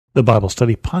The Bible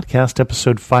Study Podcast,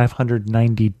 episode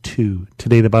 592.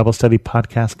 Today, the Bible Study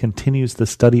Podcast continues the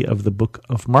study of the book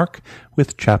of Mark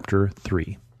with chapter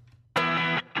 3.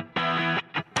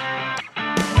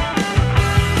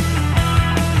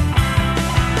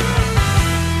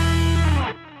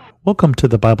 Welcome to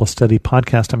the Bible Study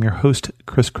Podcast. I'm your host,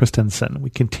 Chris Christensen.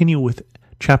 We continue with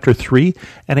chapter 3,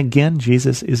 and again,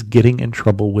 Jesus is getting in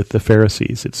trouble with the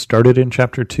Pharisees. It started in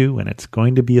chapter 2, and it's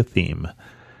going to be a theme.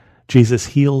 Jesus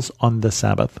heals on the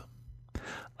Sabbath.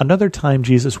 Another time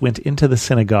Jesus went into the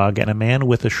synagogue, and a man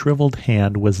with a shriveled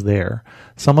hand was there.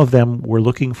 Some of them were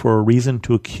looking for a reason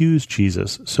to accuse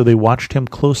Jesus, so they watched him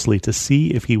closely to see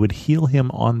if he would heal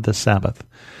him on the Sabbath.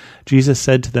 Jesus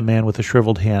said to the man with the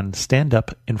shriveled hand, "Stand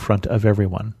up in front of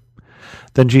everyone."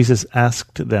 Then Jesus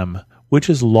asked them, "Which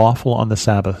is lawful on the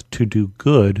Sabbath, to do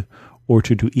good or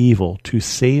to do evil, to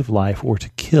save life or to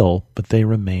kill?" But they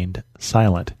remained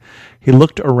silent. He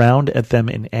looked around at them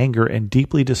in anger, and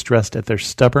deeply distressed at their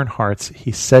stubborn hearts,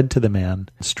 he said to the man,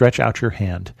 "Stretch out your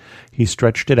hand." He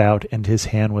stretched it out, and his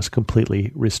hand was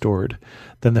completely restored.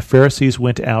 Then the Pharisees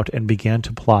went out and began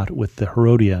to plot with the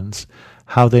Herodians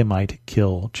how they might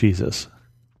kill Jesus.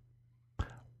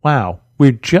 Wow.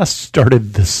 We just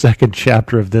started the second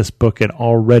chapter of this book, and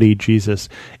already Jesus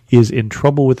is in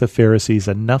trouble with the Pharisees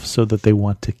enough so that they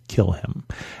want to kill him.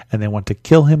 And they want to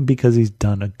kill him because he's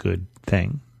done a good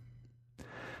thing.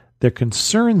 Their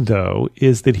concern, though,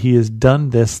 is that he has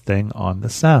done this thing on the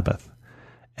Sabbath.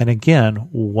 And again,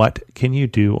 what can you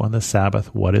do on the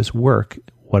Sabbath? What is work?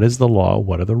 What is the law?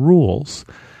 What are the rules?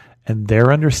 And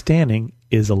their understanding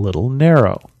is a little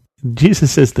narrow.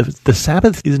 Jesus says the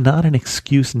Sabbath is not an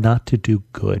excuse not to do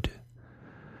good.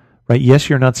 Right? Yes,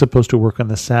 you're not supposed to work on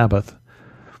the Sabbath,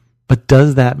 but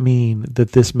does that mean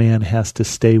that this man has to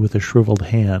stay with a shriveled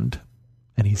hand?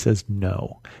 And he says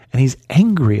no. And he's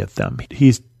angry at them.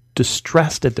 He's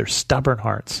distressed at their stubborn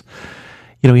hearts.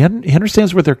 He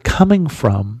understands where they're coming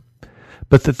from,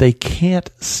 but that they can't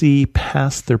see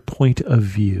past their point of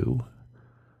view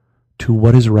to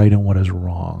what is right and what is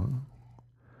wrong.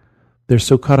 They're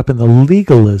so caught up in the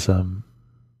legalism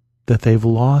that they've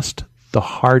lost the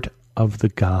heart of the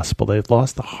gospel. They've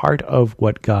lost the heart of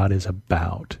what God is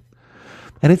about.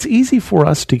 And it's easy for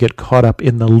us to get caught up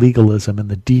in the legalism and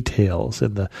the details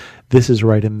and the this is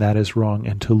right and that is wrong,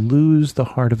 and to lose the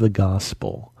heart of the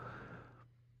gospel.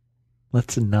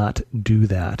 Let's not do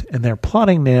that. And they're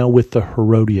plotting now with the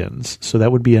Herodians. So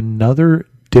that would be another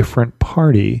different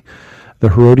party. The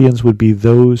Herodians would be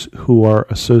those who are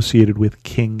associated with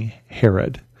King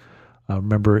Herod.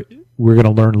 Remember, we're going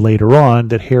to learn later on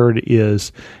that Herod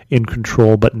is in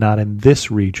control, but not in this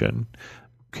region.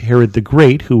 Herod the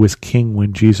Great, who was king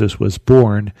when Jesus was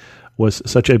born, was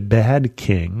such a bad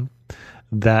king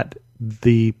that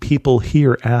the people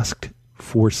here asked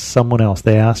for someone else.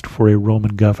 They asked for a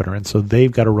Roman governor, and so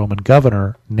they've got a Roman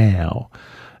governor now.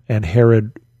 And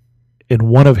Herod, and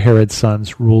one of Herod's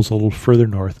sons, rules a little further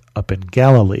north up in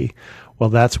Galilee. Well,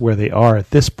 that's where they are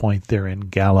at this point. They're in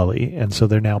Galilee, and so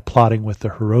they're now plotting with the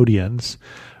Herodians,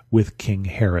 with King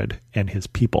Herod and his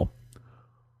people.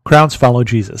 Crowds follow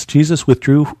Jesus. Jesus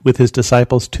withdrew with his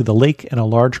disciples to the lake, and a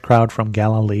large crowd from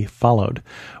Galilee followed.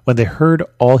 When they heard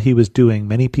all he was doing,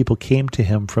 many people came to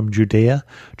him from Judea,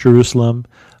 Jerusalem,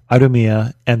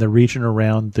 Idumea, and the region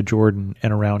around the Jordan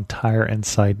and around Tyre and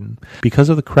Sidon. Because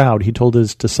of the crowd, he told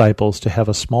his disciples to have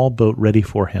a small boat ready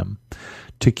for him,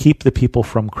 to keep the people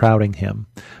from crowding him.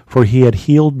 For he had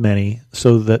healed many,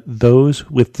 so that those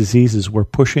with diseases were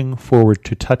pushing forward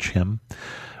to touch him.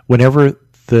 Whenever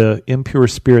the impure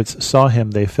spirits saw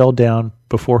him, they fell down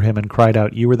before him and cried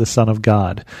out, "You are the Son of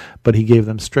God." But he gave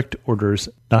them strict orders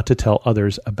not to tell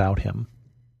others about him.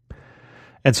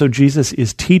 And so Jesus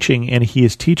is teaching, and he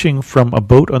is teaching from a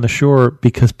boat on the shore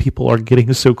because people are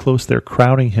getting so close, they're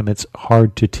crowding him, it's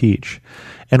hard to teach.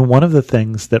 And one of the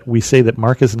things that we say that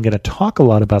Mark isn't going to talk a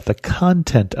lot about the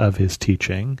content of his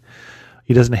teaching.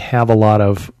 He doesn't have a lot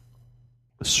of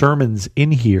sermons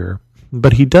in here,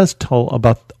 but he does tell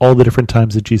about all the different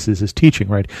times that Jesus is teaching,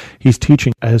 right? He's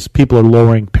teaching as people are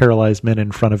lowering paralyzed men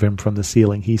in front of him from the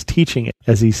ceiling. He's teaching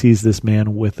as he sees this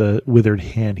man with a withered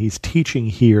hand. He's teaching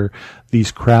here these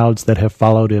crowds that have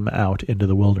followed him out into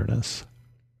the wilderness.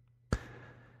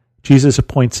 Jesus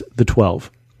appoints the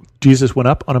 12. Jesus went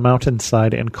up on a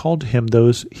mountainside and called to him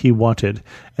those he wanted,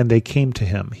 and they came to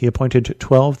him. He appointed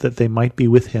 12 that they might be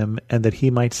with him, and that he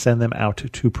might send them out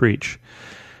to preach,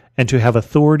 and to have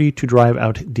authority to drive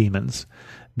out demons.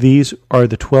 These are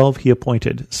the 12 he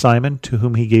appointed: Simon, to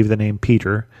whom he gave the name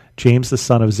Peter, James the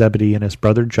son of Zebedee and his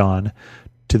brother John.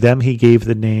 To them he gave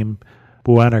the name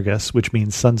Boanerges, which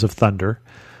means sons of thunder,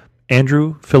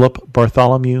 Andrew, Philip,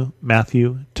 Bartholomew,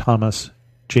 Matthew, Thomas,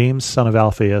 James son of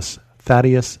Alphaeus,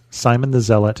 Thaddeus, Simon the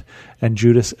Zealot, and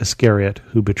Judas Iscariot,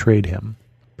 who betrayed him.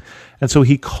 And so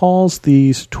he calls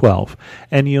these 12,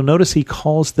 and you'll notice he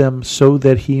calls them so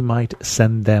that he might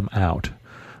send them out.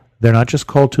 They're not just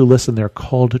called to listen, they're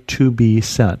called to be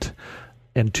sent.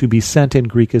 And to be sent in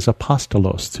Greek is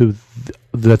apostolos.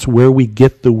 That's where we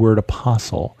get the word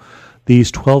apostle.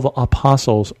 These 12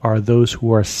 apostles are those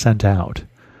who are sent out.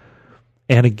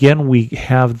 And again, we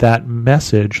have that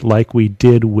message like we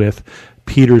did with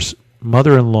Peter's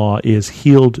mother-in-law is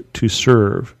healed to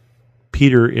serve.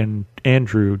 Peter and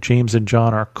Andrew, James and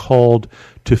John are called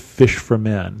to fish for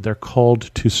men. They're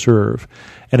called to serve.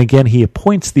 And again, he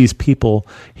appoints these people.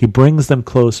 He brings them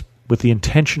close with the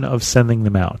intention of sending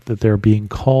them out, that they're being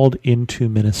called into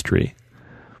ministry.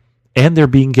 And they're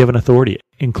being given authority,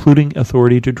 including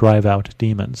authority to drive out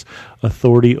demons,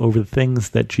 authority over the things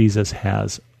that Jesus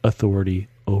has authority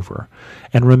over.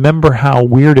 And remember how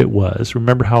weird it was.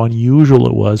 Remember how unusual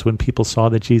it was when people saw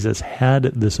that Jesus had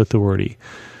this authority.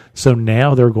 So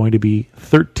now there are going to be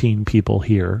 13 people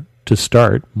here to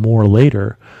start, more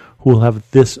later, who will have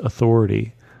this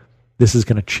authority. This is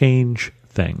going to change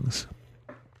things.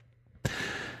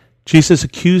 Jesus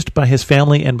accused by his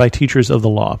family and by teachers of the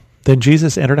law. Then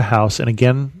Jesus entered a house, and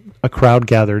again a crowd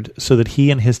gathered, so that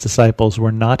he and his disciples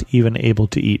were not even able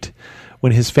to eat.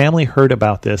 When his family heard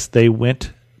about this, they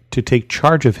went to take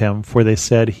charge of him, for they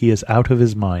said, "He is out of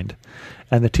his mind."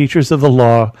 And the teachers of the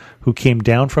law who came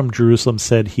down from Jerusalem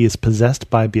said, "He is possessed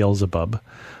by Beelzebub.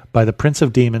 By the prince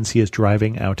of demons he is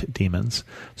driving out demons."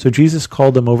 So Jesus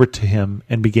called them over to him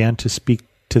and began to speak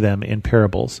to them in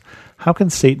parables. "How can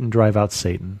Satan drive out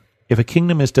Satan? If a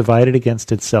kingdom is divided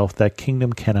against itself, that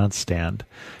kingdom cannot stand.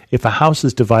 If a house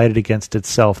is divided against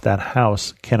itself, that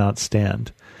house cannot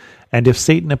stand. And if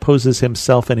Satan opposes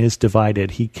himself and is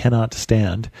divided, he cannot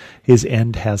stand. His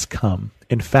end has come.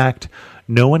 In fact,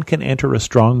 no one can enter a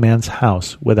strong man's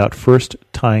house without first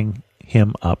tying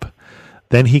him up.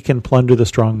 Then he can plunder the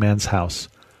strong man's house.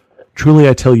 Truly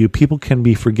I tell you, people can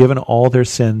be forgiven all their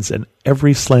sins and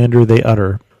every slander they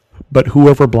utter. But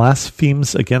whoever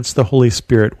blasphemes against the Holy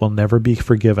Spirit will never be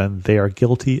forgiven. They are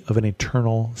guilty of an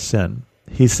eternal sin."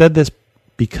 He said this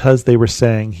because they were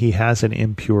saying he has an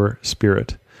impure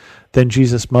spirit. Then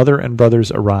Jesus' mother and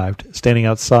brothers arrived. Standing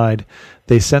outside,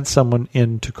 they sent someone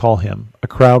in to call him. A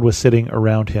crowd was sitting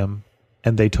around him,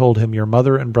 and they told him, "Your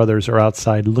mother and brothers are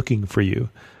outside looking for you."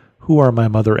 "Who are my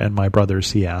mother and my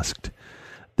brothers?" he asked.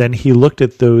 Then he looked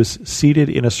at those seated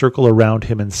in a circle around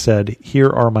him and said, "Here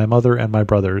are my mother and my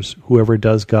brothers. Whoever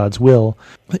does God's will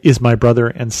is my brother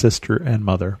and sister and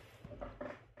mother."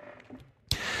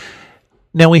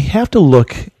 Now we have to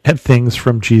look at things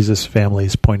from Jesus'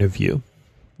 family's point of view.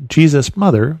 Jesus'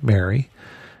 mother, Mary,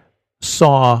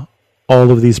 saw all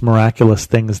of these miraculous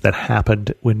things that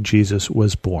happened when Jesus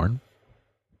was born,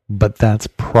 but that's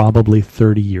probably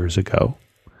 30 years ago.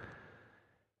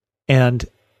 And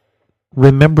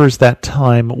remembers that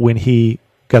time when he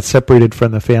got separated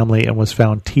from the family and was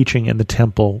found teaching in the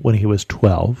temple when he was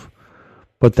 12,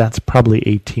 but that's probably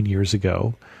 18 years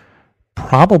ago.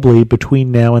 Probably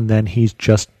between now and then he's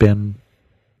just been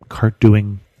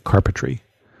doing carpentry.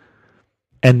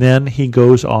 And then he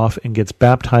goes off and gets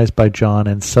baptized by John,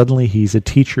 and suddenly he's a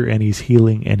teacher and he's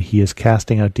healing and he is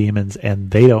casting out demons,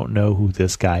 and they don't know who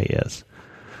this guy is.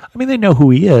 I mean, they know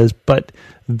who he is, but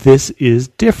this is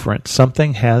different.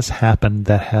 Something has happened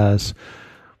that has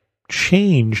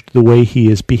changed the way he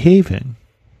is behaving.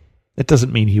 It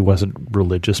doesn't mean he wasn't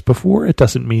religious before. It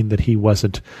doesn't mean that he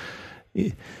wasn't...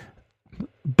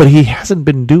 But he hasn't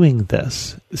been doing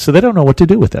this, so they don't know what to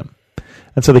do with him.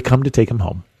 And so they come to take him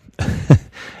home,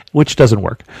 which doesn't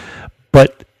work.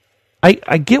 But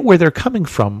I get where they're coming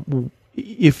from.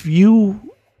 If you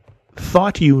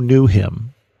thought you knew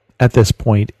him at this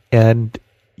point, and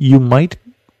you might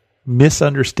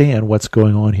misunderstand what's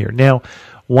going on here. Now,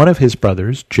 one of his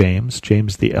brothers, James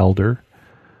the elder,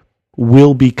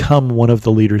 will become one of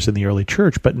the leaders in the early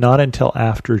church, but not until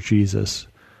after Jesus'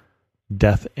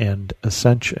 death and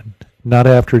ascension. Not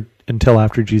until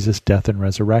after Jesus' death and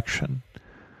resurrection.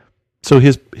 So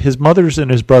his mothers and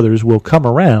his brothers will come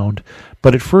around,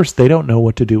 but at first they don't know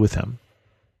what to do with him.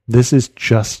 This is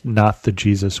just not the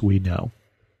Jesus we know.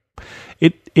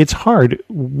 It's hard.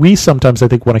 We sometimes, I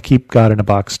think, want to keep God in a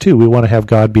box too. We want to have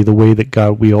God be the way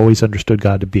that we always understood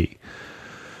God to be.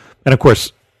 And of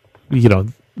course,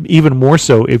 even more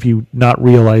so if you're not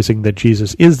realizing that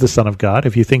Jesus is the Son of God,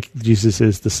 if you think Jesus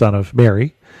is the son of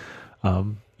Mary,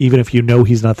 even if you know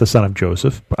he's not the son of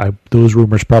Joseph. Those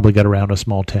rumors probably got around a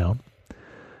small town.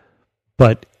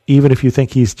 But even if you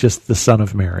think he's just the son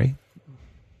of Mary,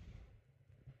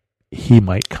 he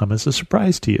might come as a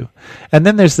surprise to you. And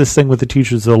then there's this thing with the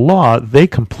teachers of the law. They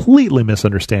completely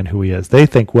misunderstand who he is. They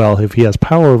think, well, if he has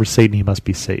power over Satan, he must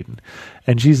be Satan.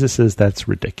 And Jesus says that's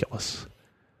ridiculous.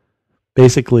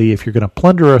 Basically, if you're going to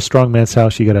plunder a strong man's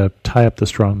house, you got to tie up the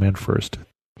strong man first.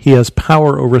 He has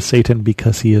power over Satan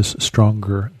because he is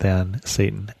stronger than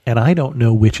Satan. And I don't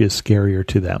know which is scarier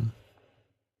to them.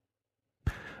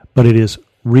 But it is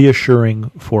reassuring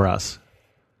for us.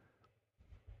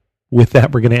 With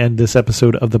that, we're going to end this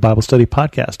episode of the Bible Study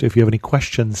Podcast. If you have any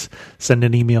questions, send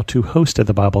an email to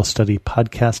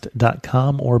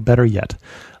host@thebiblestudypodcast.com, or better yet,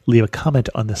 leave a comment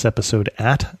on this episode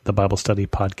at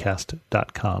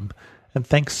thebiblestudypodcast.com. And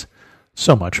thanks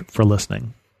so much for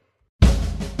listening.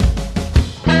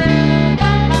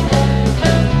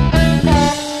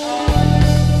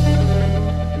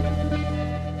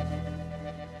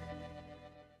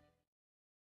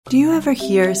 Do you ever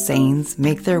hear sayings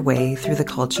make their way through the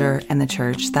culture and the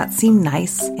church that seem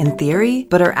nice in theory,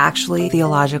 but are actually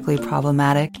theologically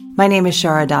problematic? My name is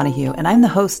Shara Donahue, and I'm the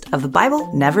host of The Bible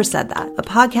Never Said That, a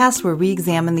podcast where we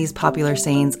examine these popular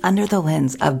sayings under the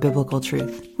lens of biblical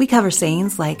truth. We cover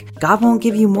sayings like, God won't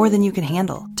give you more than you can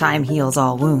handle, time heals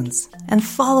all wounds, and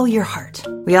follow your heart.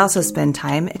 We also spend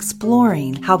time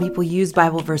exploring how people use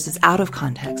Bible verses out of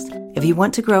context. If you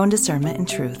want to grow in discernment and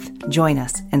truth, join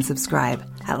us and subscribe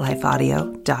at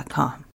lifeaudio.com.